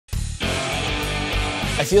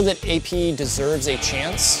I feel that AP deserves a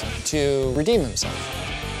chance to redeem himself.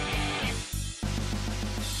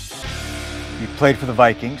 You played for the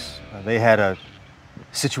Vikings. They had a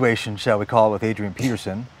situation, shall we call it, with Adrian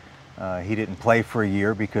Peterson. He didn't play for a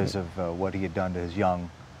year because of what he had done to his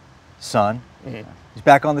young son. He's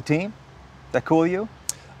back on the team. Is that cool with you?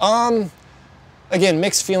 Again,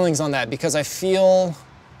 mixed feelings on that, because I feel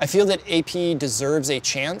that AP deserves a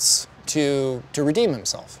chance to redeem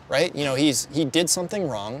himself, right? You know, he did something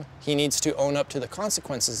wrong. He needs to own up to the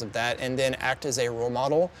consequences of that and then act as a role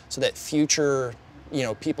model so that future, you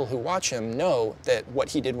know, people who watch him know that what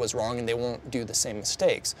he did was wrong and they won't do the same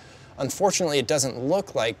mistakes. Unfortunately, it doesn't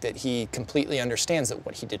look like that he completely understands that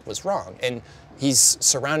what he did was wrong. And he's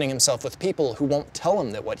surrounding himself with people who won't tell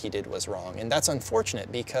him that what he did was wrong. And that's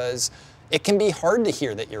unfortunate, because it can be hard to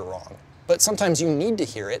hear that you're wrong. But sometimes you need to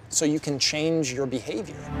hear it so you can change your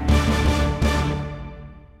behavior.